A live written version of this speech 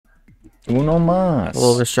Uno mas.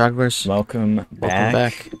 Hello, the stragglers. Welcome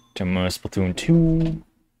back to more Splatoon 2.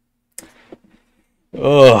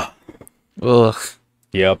 Ugh. Ugh.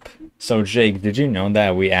 Yep. So, Jake, did you know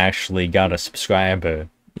that we actually got a subscriber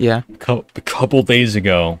Yeah. a couple days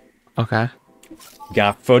ago? Okay.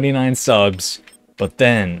 Got 49 subs, but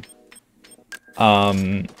then,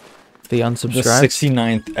 The the unsubscribe.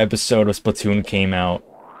 69th episode of Splatoon came out,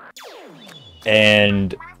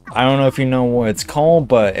 and I don't know if you know what it's called,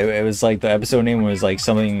 but it was like the episode name was like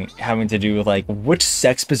something having to do with like which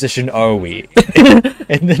sex position are we?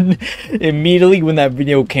 And then immediately when that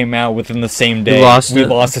video came out within the same day, we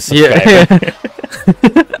lost a subscriber.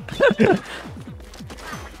 Yeah.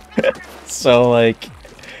 So like,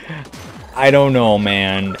 I don't know,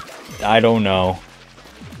 man. I don't know.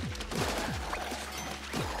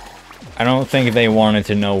 I don't think they wanted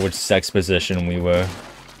to know which sex position we were,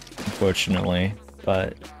 unfortunately,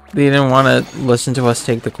 but They didn't want to listen to us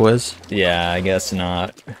take the quiz. yeah, I guess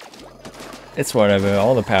not. It's whatever,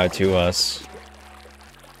 all the power to us.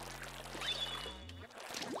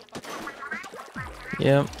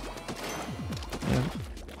 Yep.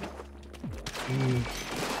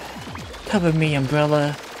 Cover me,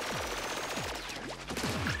 umbrella.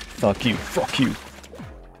 Fuck you, fuck you.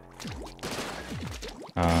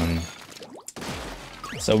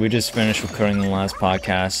 So we just finished recording the last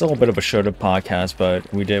podcast. A little bit of a shorter podcast,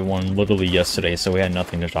 but we did one literally yesterday, so we had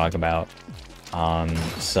nothing to talk about.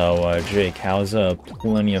 Jake, how's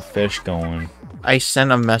Plenty of Fish going? I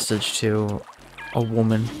sent a message to a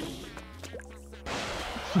woman.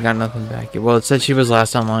 Got nothing back. Well, it said she was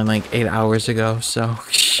last online like 8 hours ago, so...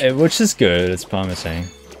 Which is good, it's promising.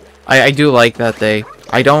 I do like that they...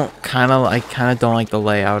 I kind of don't like the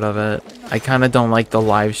layout of it. I kind of don't like the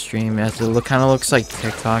live stream as it kind of looks like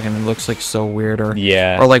TikTok and it looks like so weird or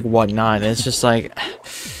like whatnot. And it's just like,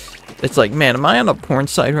 it's like, man, am I on a porn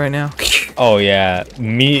site right now? Oh yeah,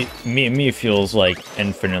 me feels like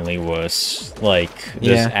infinitely worse. Like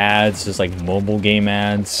there's ads, there's like mobile game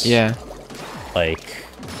ads. Yeah. Like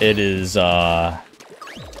it is not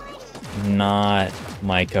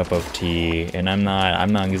my cup of tea, and I'm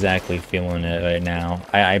not exactly feeling it right now.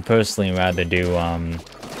 I personally rather do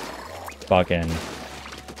I'd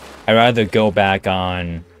rather go back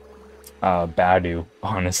on Badu,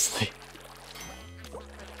 honestly.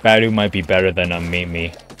 Badu might be better than Meet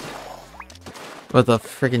Me. With a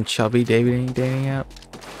freaking chubby dating app?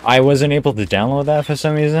 I wasn't able to download that for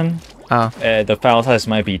some reason. Oh. The file size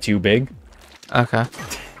might be too big. Okay.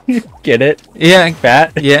 Get it? Yeah.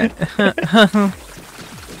 Fat? Yeah. I'm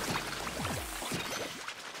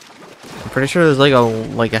pretty sure there's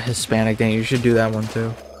like a Hispanic thing. You should do that one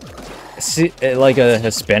too. See, like a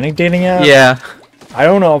Hispanic dating app? Yeah. I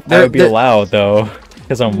don't know if that would be allowed though,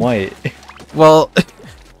 because I'm white. Well,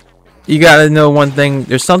 you gotta know one thing.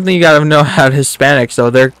 There's something you gotta know about Hispanics,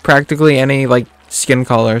 though. They're practically any like skin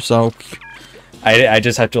color. So I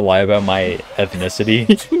just have to lie about my ethnicity.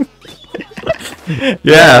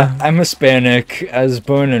 Yeah. I'm Hispanic. I was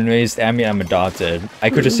born and raised. I mean, I'm adopted.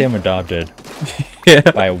 I could just say I'm adopted.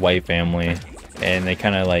 Yeah. By a white family, and they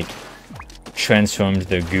kind of like transformed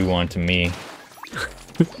the goo onto me.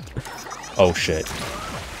 Oh shit.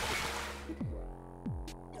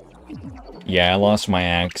 Yeah, I lost my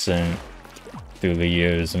accent through the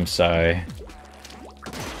years. I'm sorry.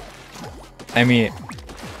 I mean,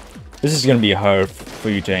 this is gonna be hard for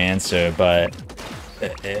you to answer, but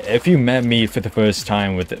if you met me for the first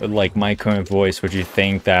time with like my current voice, would you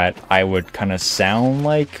think that I would kind of sound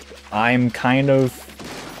like I'm kind of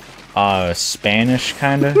Spanish,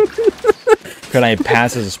 kind of? Could I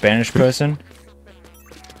pass as a Spanish person?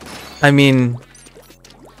 I mean,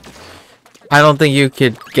 I don't think you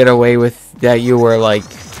could get away with that. You were like,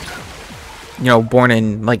 you know, born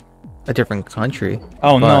in like a different country.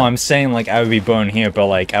 Oh no, I'm saying like I would be born here, but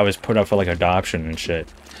like I was put up for like adoption and shit.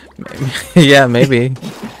 Yeah, maybe.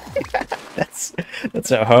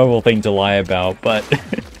 That's a horrible thing to lie about, but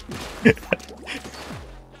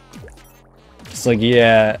it's like,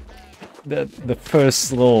 yeah, the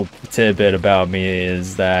first little tidbit about me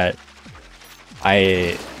is that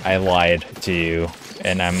I lied to you,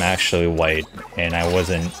 and I'm actually white, and I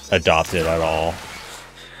wasn't adopted at all.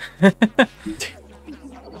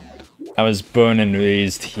 I was born and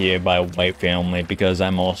raised here by a white family because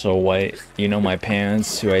I'm also white. You know my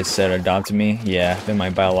parents, who I said adopted me? Yeah, they're my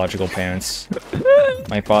biological parents.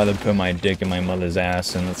 My father put my dick in my mother's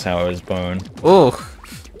ass, and that's how I was born. Oh,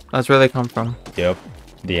 that's where they come from. Yep,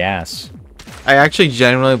 the ass. I actually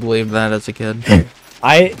genuinely believed that as a kid.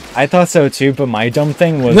 I thought so too, but my dumb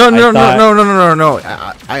thing was no.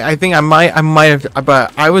 I think I might have,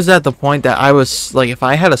 but I was at the point that I was like, if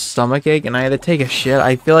I had a stomach ache and I had to take a shit,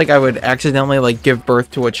 I feel like I would accidentally like give birth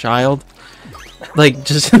to a child. Like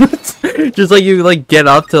just like you like get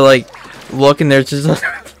up to like look and there's just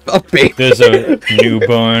a baby. There's a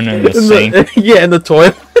newborn in the sink. Yeah, in the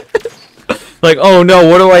toilet. Like, oh no,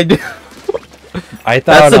 what do I do? I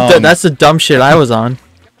thought that's the dumb shit I was on.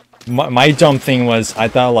 My dumb thing was I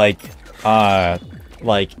thought like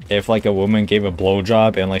if like a woman gave a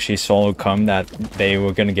blowjob and like she swallowed cum that they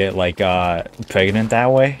were gonna get like pregnant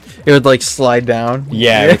that way. It would like slide down.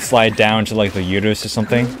 Yeah, it would slide down to like the uterus or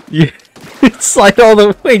something. Yeah, it'd slide all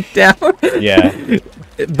the way down. Yeah,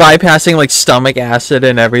 bypassing like stomach acid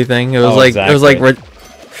and everything. It was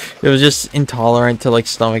it was just intolerant to like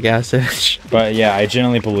stomach acid. But yeah, I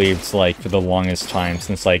genuinely believed like for the longest time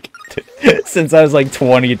since like since I was like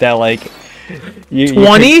 20 that like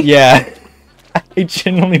 20? Yeah. I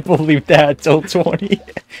genuinely believed that until 20.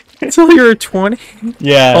 Until you were 20?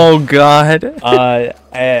 Yeah. Oh god. I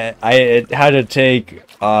had to take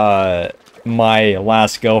my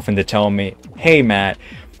last girlfriend to tell me, "Hey Matt,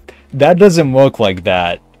 that doesn't work like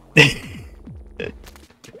that."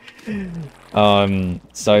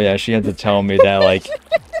 So yeah, she had to tell me that like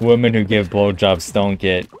women who give blowjobs don't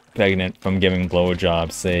get pregnant from giving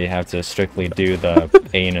blowjobs. They have to strictly do the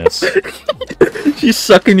anus. She's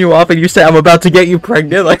sucking you off and you say, "I'm about to get you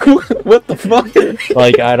pregnant." Like, what the fuck?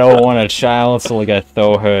 Like, I don't want a child, so like I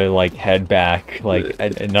throw her like head back. Like,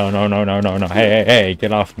 no. Hey,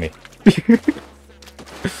 get off me.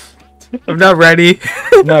 I'm not ready.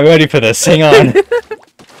 I'm not ready for this. Hang on.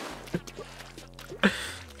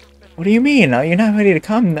 What do you mean? You're not ready to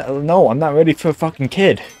come? No, I'm not ready for a fucking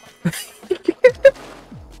kid. What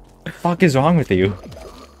the fuck is wrong with you?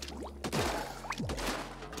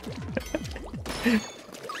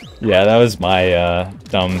 Yeah, that was my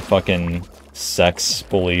dumb fucking sex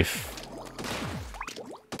belief.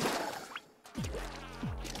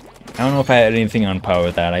 I don't know if I had anything on par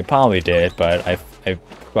with that. I probably did, but I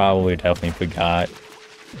probably definitely forgot.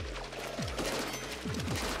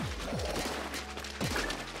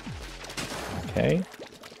 Okay.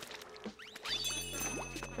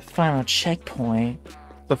 Final checkpoint.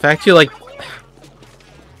 The fact you like...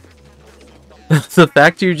 the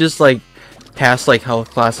fact you just like passed like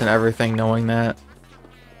health class and everything knowing that.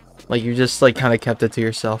 Like you just like kind of kept it to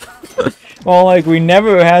yourself. Well, like we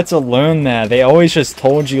never had to learn that. They always just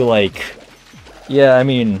told you like... Yeah, I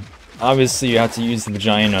mean, obviously you have to use the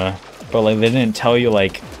vagina. But like they didn't tell you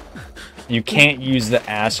like... You can't use the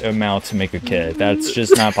ass or mouth to make a kid. That's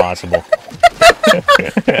just not possible.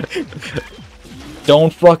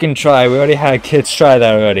 Don't fucking try. We already had kids try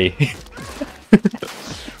that already.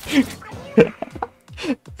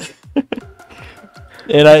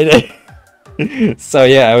 And so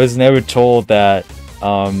yeah, I was never told that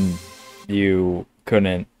you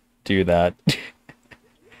couldn't do that.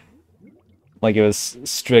 Like it was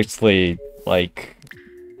strictly like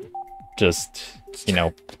just, you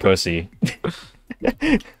know, pussy.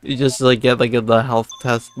 You just like get like the health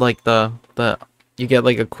test, like you get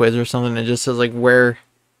like a quiz or something. It just says like where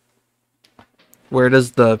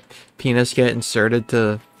does the penis get inserted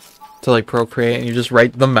to like procreate, and you just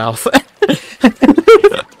write the mouth.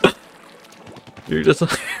 You're just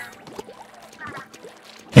like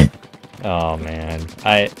oh man,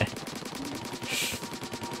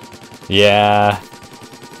 yeah,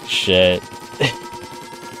 shit.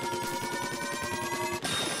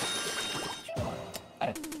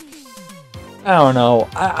 I don't know.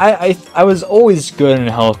 I was always good in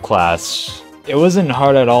health class. It wasn't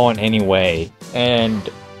hard at all in any way. And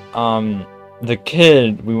the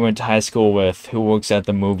kid we went to high school with who works at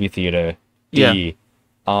the movie theater, D,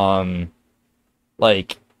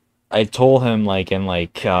 like I told him like in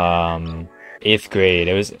like 8th grade.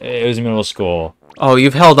 It was middle school. Oh,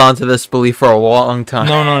 you've held on to this belief for a long time.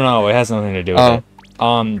 No, it has nothing to do with it.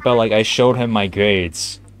 But like I showed him my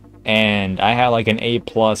grades. And I had like an A+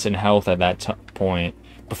 in health at that point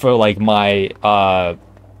before like my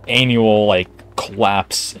annual like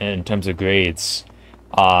collapse in terms of grades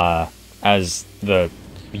as the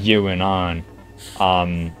year went on.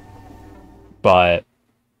 But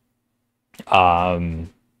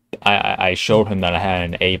I showed him that I had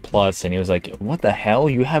an A+, and he was like, "What the hell?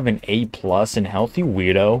 You have an A+ in health, you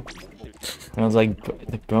weirdo?" And I was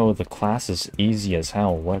like, "Bro, the class is easy as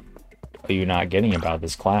hell. What are you not getting about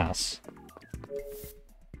this class?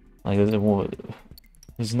 Like,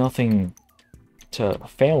 there's nothing to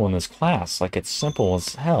fail in this class. Like, it's simple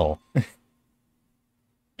as hell."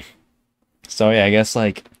 So yeah, I guess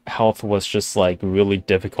like health was just like really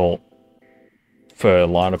difficult for a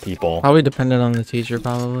lot of people. Probably depended on the teacher,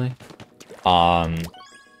 probably.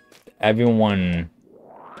 Everyone,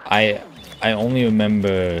 I only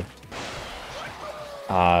remember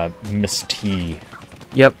Miss T.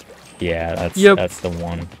 Yep. Yeah, that's the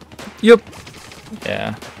one. Yep.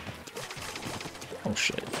 Yeah. Oh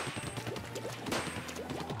shit.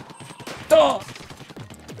 Oh!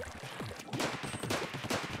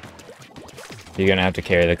 You're gonna have to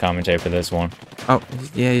carry the commentary for this one. Oh,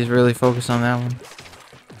 yeah, he's really focused on that one.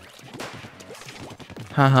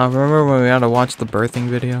 Haha, remember when we had to watch the birthing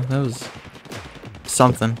video? That was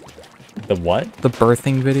something. The what? The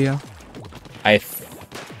birthing video. I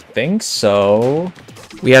think so.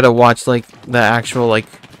 We had to watch, like, the actual, like...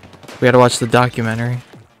 We had to watch the documentary.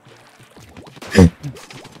 Then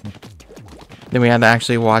we had to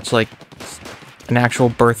actually watch, like, an actual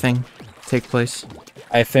birthing take place.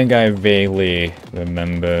 I think I vaguely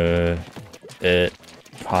remember it.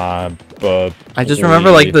 Probably. I just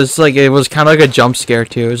remember, like, this, like, it was kind of like a jump scare,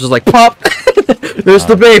 too. It was just like, pop! There's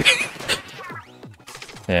the baby!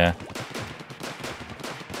 Yeah.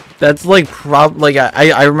 That's, like,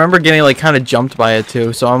 I remember getting, like, kind of jumped by it,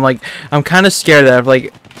 too. So I'm, like, I'm kind of scared that,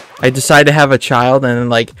 like, I decide to have a child, and then,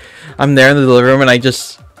 like, I'm there in the living room, and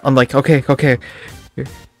I'm like, okay. And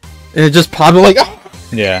it just popped, like, oh!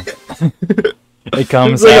 Yeah. It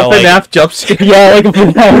comes like out a FNAF jump scare. Yeah, like a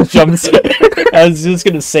FNAF jump scare. I was just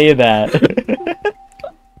gonna say that.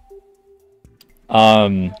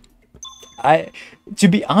 To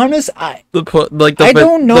be honest, I don't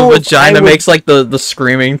know. The vagina makes like the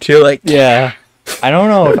screaming too, like yeah. I don't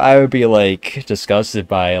know if I would be like disgusted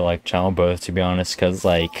by like childbirth, to be honest, because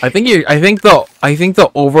like I think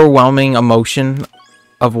the overwhelming emotion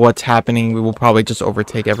of what's happening will probably just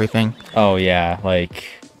overtake everything. Oh yeah, like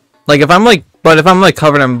if I'm like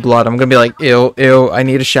covered in blood, I'm gonna be like, ew, I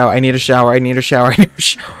need a shower, I need a shower.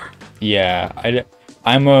 Yeah,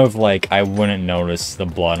 I'm more of like, I wouldn't notice the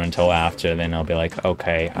blood until after, then I'll be like,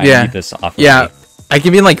 okay, I need this off of me. I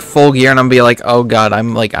can be in like full gear and I'm be like, oh god,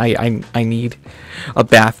 I'm like, I need a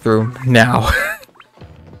bathroom now.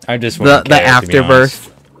 I just want the afterbirth.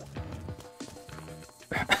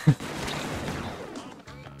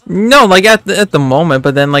 No, like at the moment,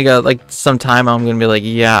 but then like sometime I'm gonna be like,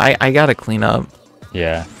 yeah, I gotta clean up.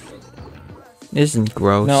 Yeah. Isn't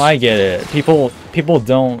gross. No, I get it. People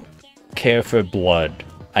don't care for blood.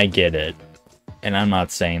 I get it, and I'm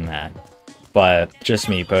not saying that, but just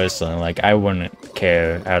me personally, like I wouldn't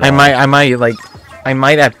care at all. I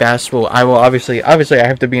might at best. Well, I will obviously I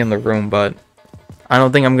have to be in the room, but I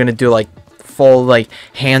don't think I'm gonna do like full like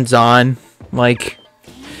hands-on like.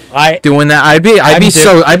 Doing that, I'd be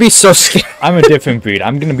so scared. I'm a different breed.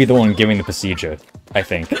 I'm gonna be the one giving the procedure. I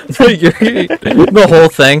think. The whole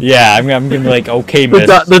thing. Yeah, I'm gonna be like, okay, miss.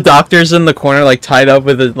 The doctor's in the corner, like tied up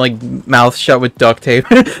with his like mouth shut with duct tape.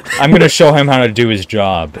 I'm gonna show him how to do his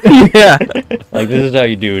job. Yeah. Like this is how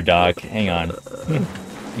you do it, doc. Hang on.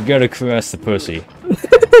 You gotta caress the pussy.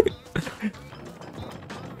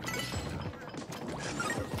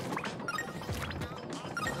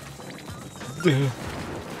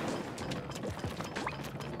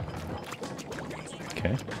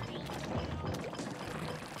 Okay.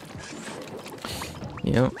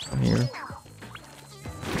 Yep, I'm here.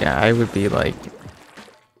 Yeah, I would be like...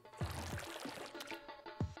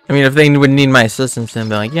 I mean, if they would need my assistance, then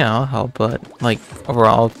be like, yeah, I'll help, but, like,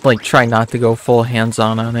 overall, like, try not to go full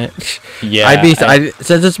hands-on on it. Yeah.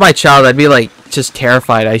 Since it's my child, I'd be, like, just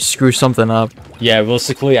terrified I screw something up. Yeah,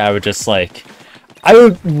 realistically, I would just, like... I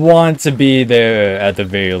would want to be there at the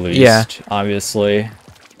very least, obviously.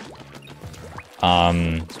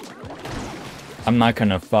 I'm not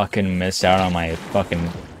gonna fucking miss out on my fucking...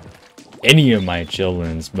 any of my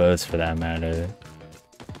children's births, for that matter.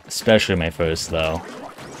 Especially my first, though.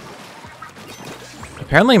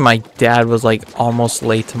 Apparently my dad was, like, almost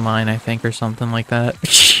late to mine, I think, or something like that.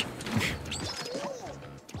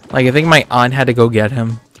 Like, I think my aunt had to go get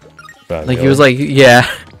him. But like, really? He was like, yeah.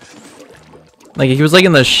 Like, he was, like,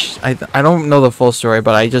 in the I don't know the full story,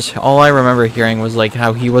 but all I remember hearing was, like,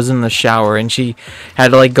 how he was in the shower, and she had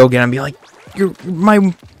to, like, go get him and be like, your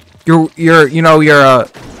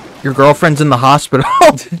girlfriend's in the hospital.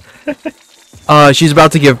 She's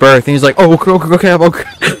about to give birth. And he's like, oh, okay.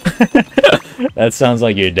 That sounds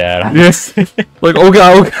like your dad. Yes. Like,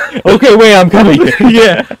 okay, wait, I'm coming.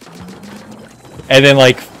 Yeah. And then,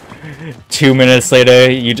 like, 2 minutes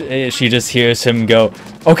later, she just hears him go,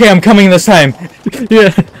 okay, I'm coming this time.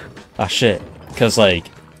 Yeah. Ah, shit. Because, like,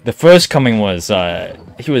 the first coming was,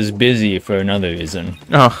 he was busy for another reason.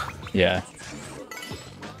 Oh. Yeah.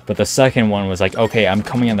 But the second one was like, okay, I'm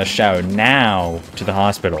coming in the shower now to the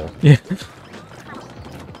hospital. Yeah.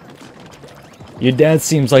 Your dad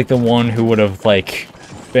seems like the one who would have, like,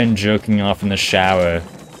 been jerking off in the shower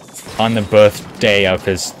on the birthday of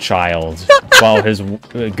his child while his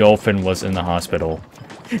girlfriend was in the hospital.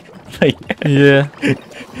 Like, yeah.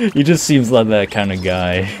 He just seems like that kind of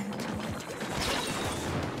guy.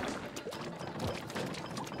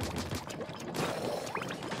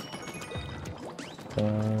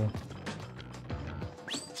 Oh.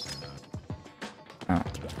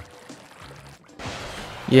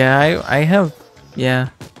 Yeah, I have, yeah.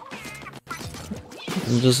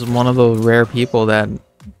 I'm just one of those rare people that,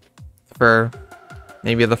 for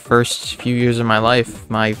maybe the first few years of my life,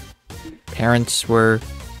 my parents were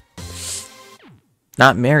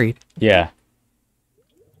not married. Yeah.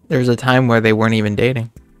 There was a time where they weren't even dating.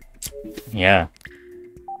 Yeah.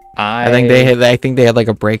 I think they had like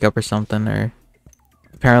a breakup or something, or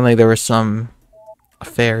apparently there were some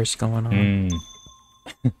affairs going on.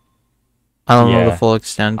 I don't know the full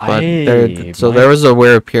extent, but there was a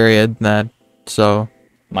weird period that, so.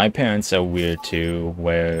 My parents are weird too,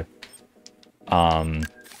 where,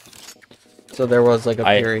 so there was like a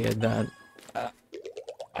period that.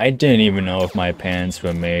 I didn't even know if my parents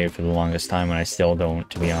were married for the longest time, and I still don't,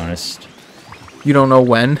 to be honest. You don't know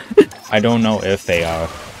when? I don't know if they are.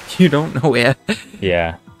 You don't know yet?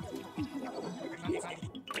 Yeah.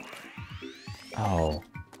 Oh.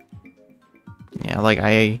 Yeah, like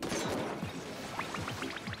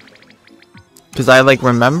because I like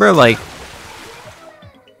remember like,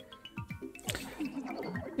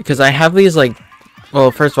 because I have these like, well,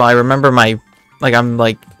 first of all, I remember my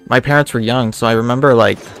parents were young, so I remember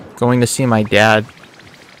like going to see my dad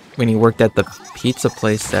when he worked at the pizza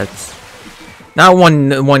place that's not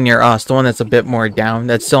one near us, the one that's a bit more down,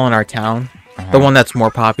 that's still in our town, the one that's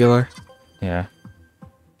more popular. Yeah.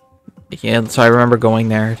 Yeah, so I remember going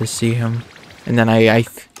there to see him, and then I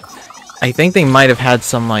think they might have had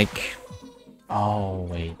some like. Oh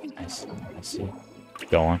wait, I see.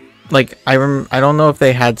 Go on. Like I don't know if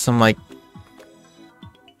they had some like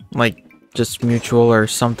just mutual or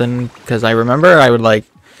something, because I remember I would like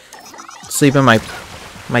sleep in my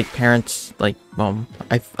parents, like, well,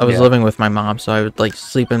 I was living with my mom, so I would like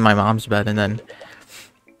sleep in my mom's bed, and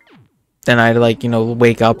then I'd like, you know,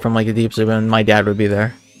 wake up from like a deep sleep and my dad would be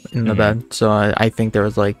there in the bed. So I think there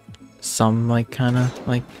was like some like kind of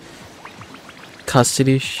like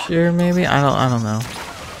custody share, maybe. I don't know,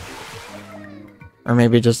 or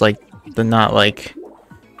maybe just like the not like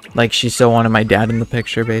she still wanted my dad in the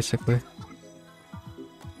picture, basically.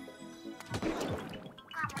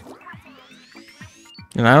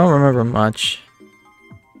 And I don't remember much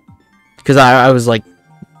because I was like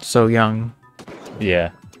so young.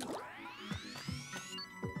 Yeah.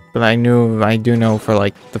 But I do know for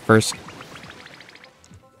like the first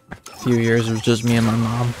few years it was just me and my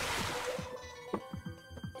mom.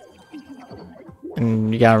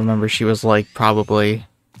 And you gotta remember, she was like probably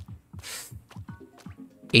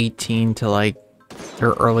 18 to like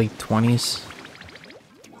her early 20s.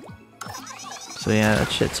 So yeah,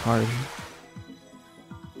 that shit's hard.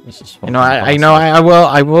 You know,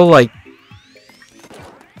 I will like,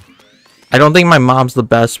 I don't think my mom's the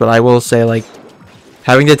best, but I will say like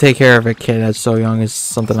having to take care of a kid that's so young is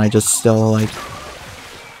something I just still like,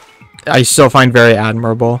 I still find very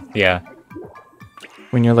admirable. Yeah.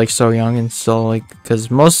 When you're like so young and still like, because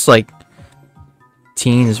most like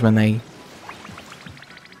teens when they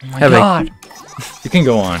have God. You can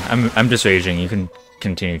go on. I'm just raging. You can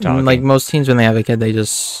continue talking. Like most teens when they have a kid, they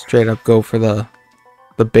just straight up go for the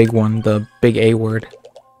big one, the big A word.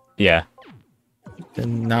 Yeah.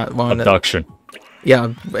 And not one abduction.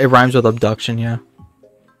 Yeah, it rhymes with abduction. Yeah.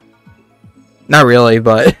 Not really,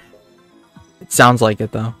 but it sounds like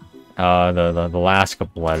it though. The last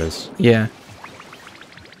couple letters. Yeah.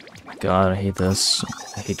 God, I hate this.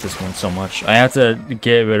 I hate this one so much. I have to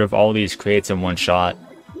get rid of all these crates in one shot.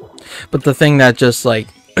 But the thing that just like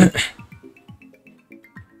oh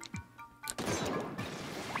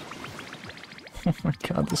my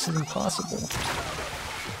God, this is impossible.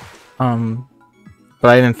 But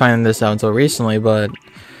I didn't find this out until recently, but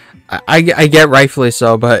I get rightfully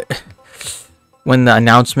so, but when the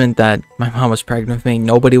announcement that my mom was pregnant with me,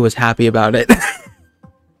 nobody was happy about it.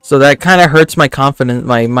 So that kind of hurts my confidence,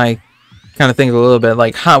 my kind of thing a little bit.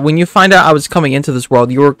 Like, when you find out I was coming into this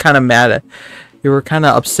world, you were kind of you were kind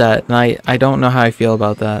of upset, and I don't know how I feel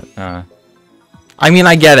about that. I mean,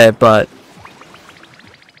 I get it, but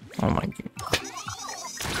oh my God.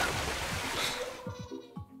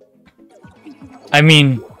 I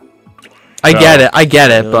mean, I get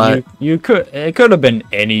it, but it could have been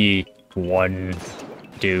any one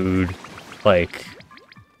dude. Like,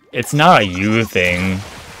 it's not a you thing.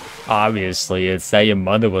 Obviously, it's that your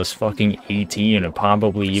mother was fucking 18 or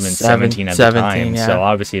probably even 17 at the time. Yeah. So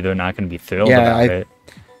obviously they're not going to be thrilled about it.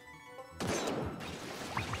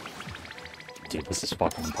 Dude, this is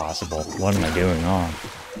fucking impossible. What am I doing wrong?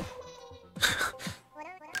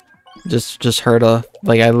 just heard a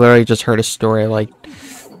I literally just heard a story like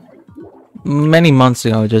many months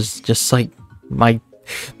ago. Just like my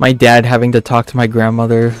dad having to talk to my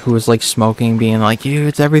grandmother who was like smoking, being like,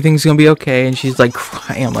 "Yeah, everything's gonna be okay," and she's like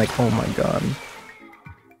crying. I'm like, oh my god.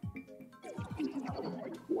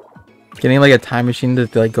 Getting like a time machine to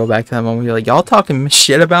like go back to that moment. You're like, y'all talking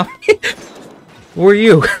shit about me? Who are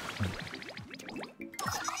you?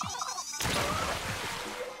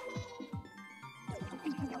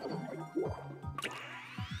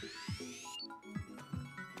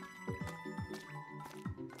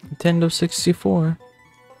 Nintendo 64.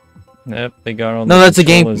 Yep, they got all. No, that's the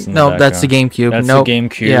game. No, that's the GameCube. That's the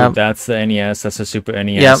GameCube. Yeah. That's the NES. That's the Super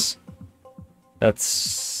NES. Yep.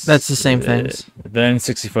 That's the same things. The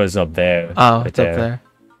N64 is up there. Oh, right it's there. Up there.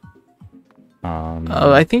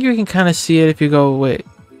 Oh, I think you can kind of see it if you go. Wait.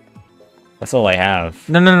 That's all I have.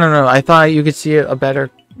 No. I thought you could see it a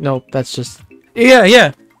better. No, that's just.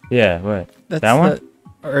 Yeah. Yeah. What? That's that one?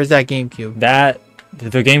 Or is that GameCube?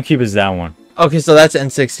 The GameCube is that one. Okay, so that's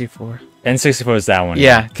N64. N64 is that one.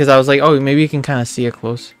 Yeah, because I was like, oh, maybe you can kind of see it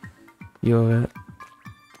close. You of it.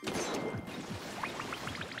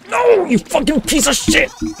 No, you fucking piece of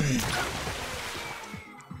shit!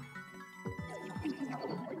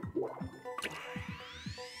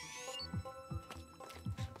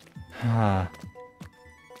 I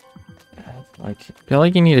feel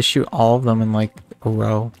like you need to shoot all of them in like a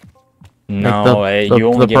row. No, like you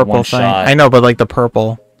only get one shot. I know, but like the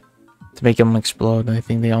purple. To make them explode, I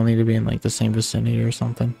think they all need to be in like the same vicinity or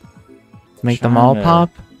something. To make them all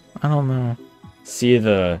pop? I don't know. See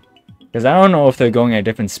because I don't know if they're going at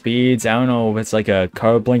different speeds. I don't know if it's like a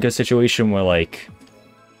car blinker situation where like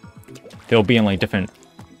they'll be in like different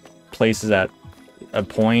places at a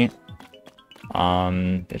point.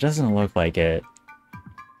 It doesn't look like it.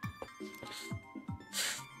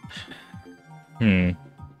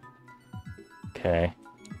 Okay.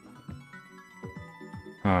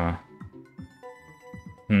 Huh.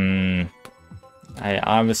 I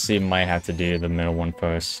obviously might have to do the middle one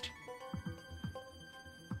first.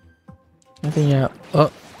 I think, yeah.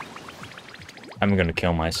 Oh. I'm gonna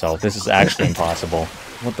kill myself. This is actually impossible.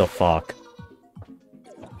 What the fuck?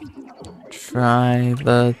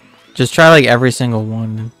 Just try like every single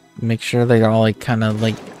one. Make sure they're all like kind of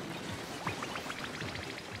like.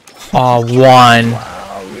 Oh, one.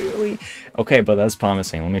 Wow, really? Okay, but that's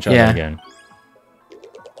promising. Let me try that again.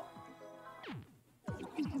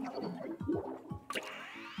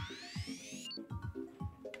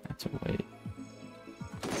 Wait.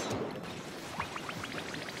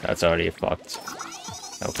 That's already fucked.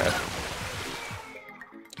 Okay.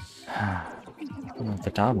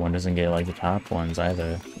 The top one doesn't get like the top ones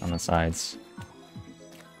either on the sides.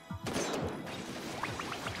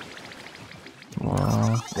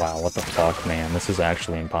 Wow, what the fuck, man? This is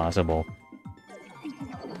actually impossible.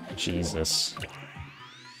 Jesus.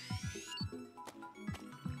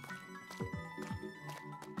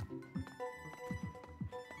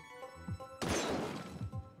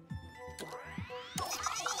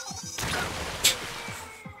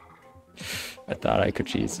 I thought I could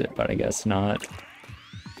cheese it, but I guess not.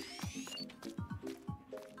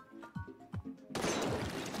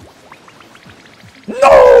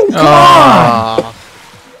 No! Come on!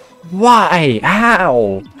 Why?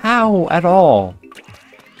 How? How at all?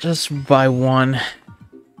 Just by one.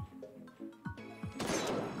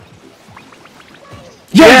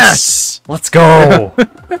 Yes! Let's go!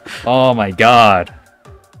 Oh my god.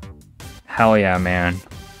 Hell yeah, man.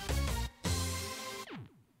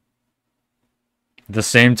 The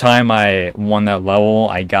same time I won that level,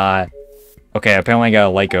 I got... Okay, apparently I got a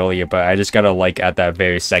like earlier, but I just got a like at that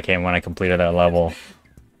very second when I completed that level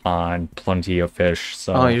on Plenty of Fish,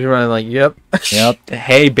 so... Oh, you're right, like, yep. Yep.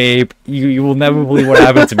 Hey, babe, you will never believe what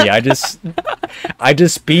happened to me. I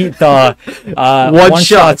just beat the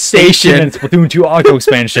one-shot station in Splatoon 2 Octo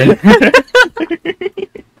expansion.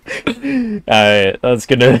 Alright, that's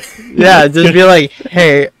gonna... Yeah, just be like,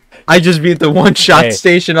 hey... I just beat the one-shot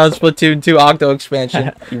station on Splatoon 2 Octo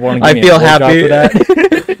expansion. I feel happy.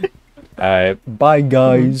 Alright, bye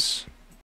guys.